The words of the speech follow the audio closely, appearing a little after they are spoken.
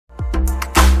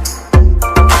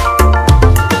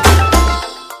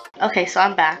Okay, so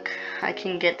I'm back. I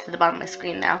can get to the bottom of my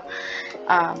screen now.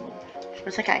 For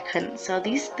a second I couldn't. So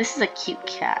this is a cute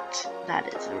cat. That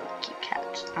is a really cute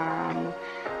cat.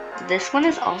 This one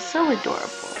is also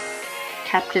adorable.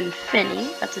 Captain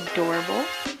Finny, that's adorable.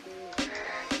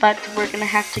 But we're gonna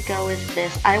have to go with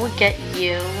this. I would get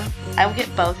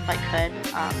both if I could.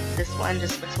 This one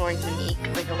just looks more unique,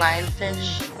 like a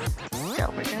lionfish.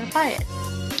 So we're gonna buy it.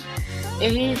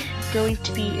 It is going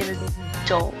to be an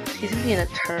adult. He's gonna be an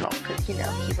eternal, because you know,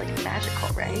 he's like magical,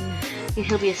 right? And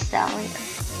he'll be a stallion.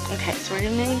 Okay, so we're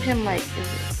gonna name him like,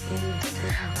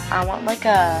 I want like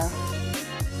a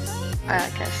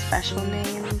special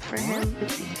name for him.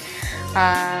 Oopsie.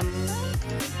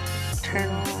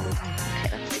 Eternal. Okay,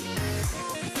 let's see.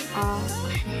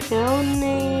 His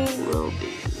name will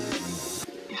be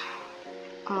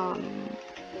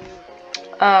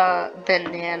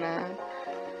Banana.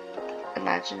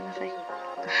 Imagine if I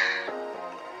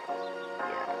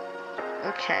yeah.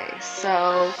 Okay,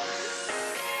 so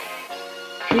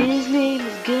his name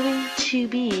is going to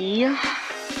be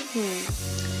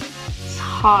it's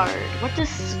hard. What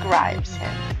describes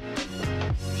him?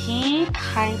 He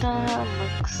kinda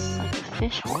looks like a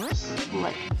fish horse.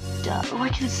 Like, duh. Oh, I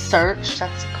can search.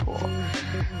 That's cool.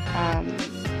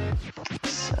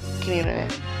 So give me a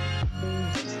minute.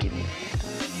 Just give me a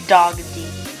minute. Dog D.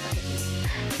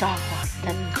 Dog walk.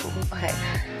 That'd be cool. Okay.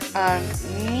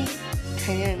 Meat.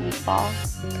 Can you get a meatball?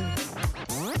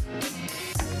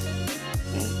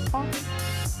 Meatball?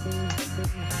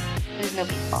 There's no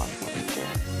meatball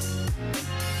here.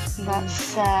 That's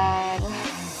sad.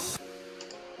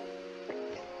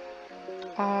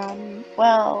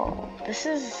 Well, this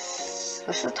is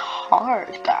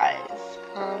hard, guys.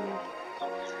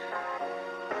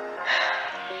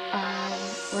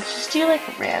 Let's just do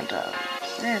like random.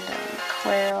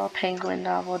 Quail, penguin,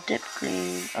 novel, dip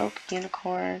green, oak,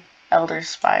 unicorn, elder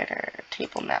spider,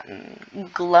 table mountain,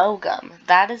 glow gum.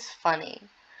 That is funny.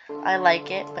 I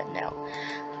like it, but no.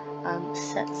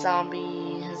 Set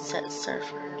zombie, set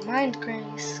surfer, mind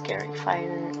grace, scary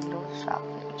fighter, north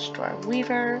falcon, storm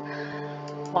weaver,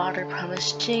 water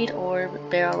promise, jade orb,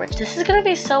 barrel rich. This is gonna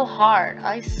be so hard,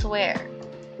 I swear.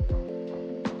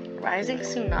 Rising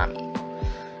tsunami.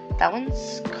 That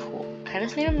one's cool. Kind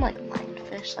of made him like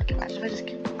lionfish. Like imagine if I just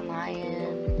get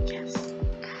lion. Yes.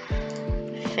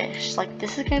 Fish. Like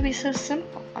this is gonna be so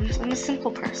simple. I'm a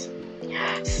simple person.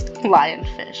 Yes.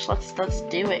 Lionfish. Let's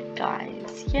do it,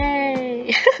 guys.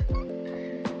 Yay!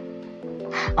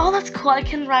 Oh, that's cool. I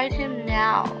can ride him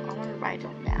now. I want to ride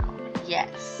him now.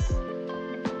 Yes.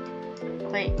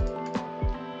 Wait.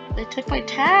 They took my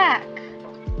tack.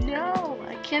 No,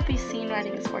 I can't be seen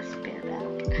riding this horse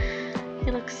bareback.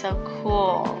 He looks so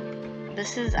cool.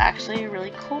 This is actually a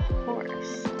really cool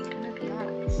horse. I'm gonna be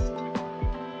honest.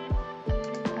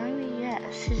 Oh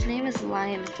yes, his name is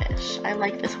Lionfish. I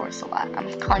like this horse a lot.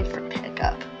 I'm calling for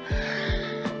pickup.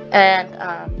 And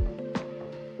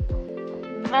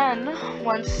then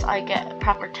once I get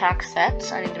proper tack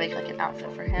sets, I need to make like an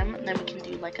outfit for him, and then we can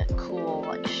do like a cool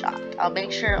like shot. I'll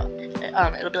make sure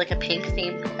it'll be like a pink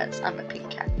theme because I'm a pink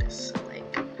cactus. So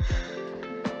like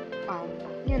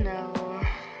you know.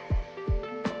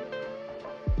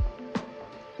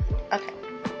 Okay.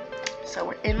 So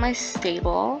we're in my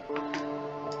stable.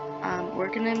 We're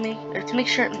gonna make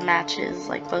sure it matches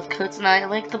like both coats, and I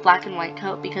like the black and white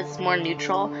coat because it's more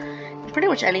neutral. Pretty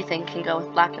much anything can go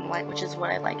with black and white, which is what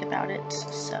I like about it.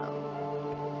 So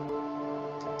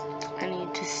I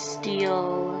need to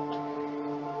steal.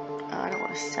 I don't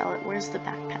want to sell it. Where's the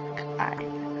backpack?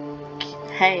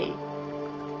 Hey,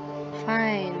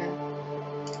 fine,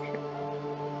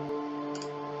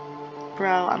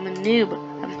 bro. I'm a noob.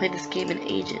 I haven't played this game in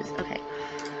ages. Okay.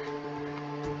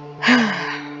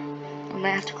 I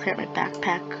might have to clear out my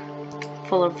backpack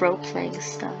full of role-playing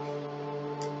stuff.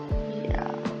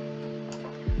 Yeah.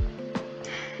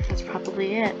 That's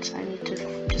probably it. I need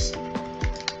to just...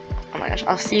 Oh my gosh.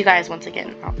 I'll see you guys once I get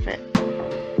an outfit.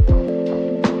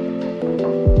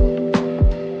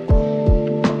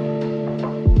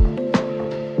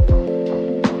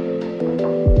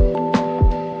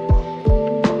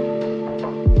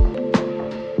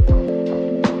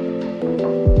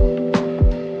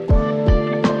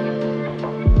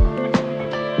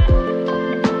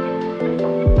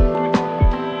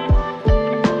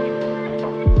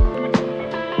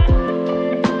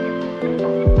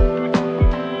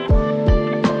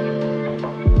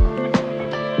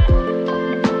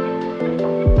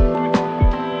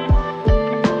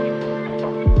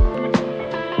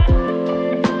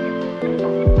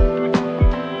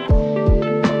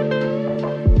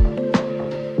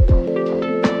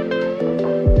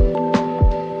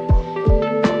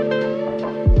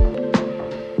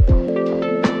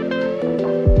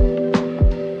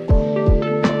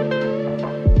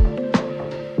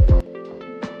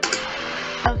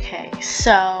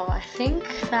 So I think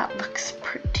that looks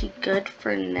pretty good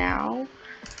for now.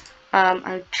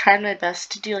 I'm trying my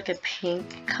best to do like a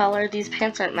pink color. These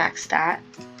pants aren't maxed out,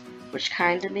 which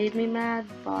kind of made me mad,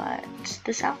 but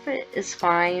this outfit is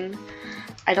fine.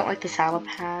 I don't like the saddle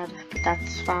pad, but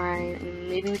that's fine.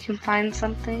 Maybe we can find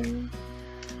something.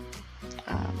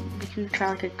 We can try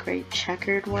like a gray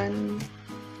checkered one.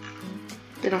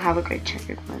 They don't have a gray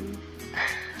checkered one.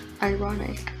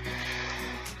 Ironic.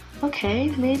 Okay,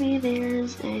 maybe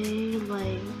there's a,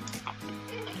 like,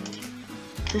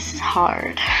 this is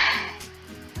hard.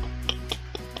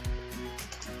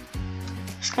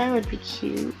 This guy would be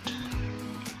cute.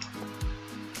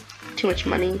 Too much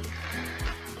money.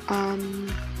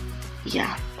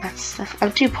 Yeah, that's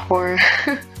I'm too poor.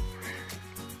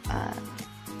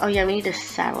 Oh yeah, we need a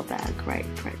saddlebag. Right.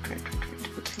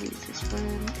 Let's use this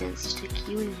one and stick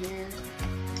you in here.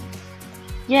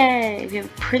 Yay! We have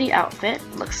a pretty outfit.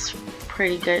 Looks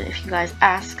pretty good if you guys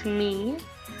ask me.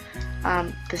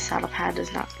 The saddle pad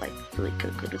does not like really go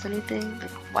good with anything. Like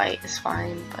white is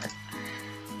fine, but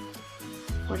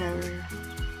whatever.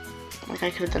 Like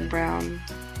I could have done brown,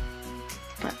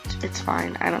 but it's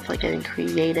fine. I don't feel like getting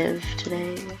creative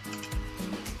today.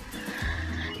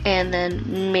 And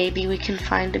then maybe we can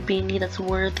find a beanie that's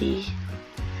worthy,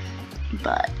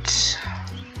 but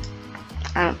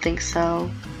I don't think so.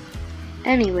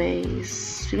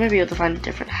 Anyways, we might be able to find a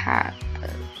different hat,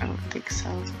 but I don't think so.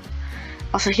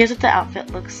 Also, here's what the outfit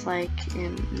looks like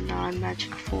in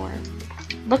non-magic form.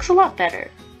 Looks a lot better.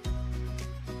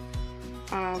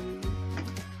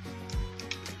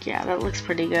 Yeah, that looks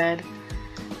pretty good.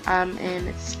 And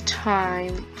it's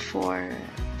time for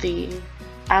the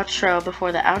outro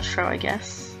before the outro, I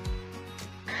guess.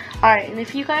 Alright, and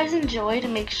if you guys enjoyed,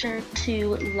 make sure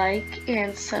to like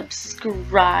and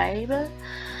subscribe.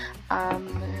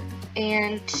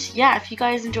 And yeah, if you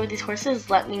guys enjoyed these courses,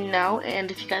 let me know. And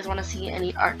if you guys want to see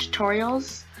any art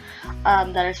tutorials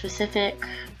that are specific,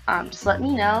 just let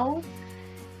me know.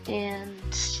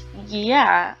 And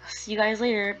yeah, see you guys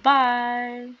later.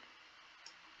 Bye!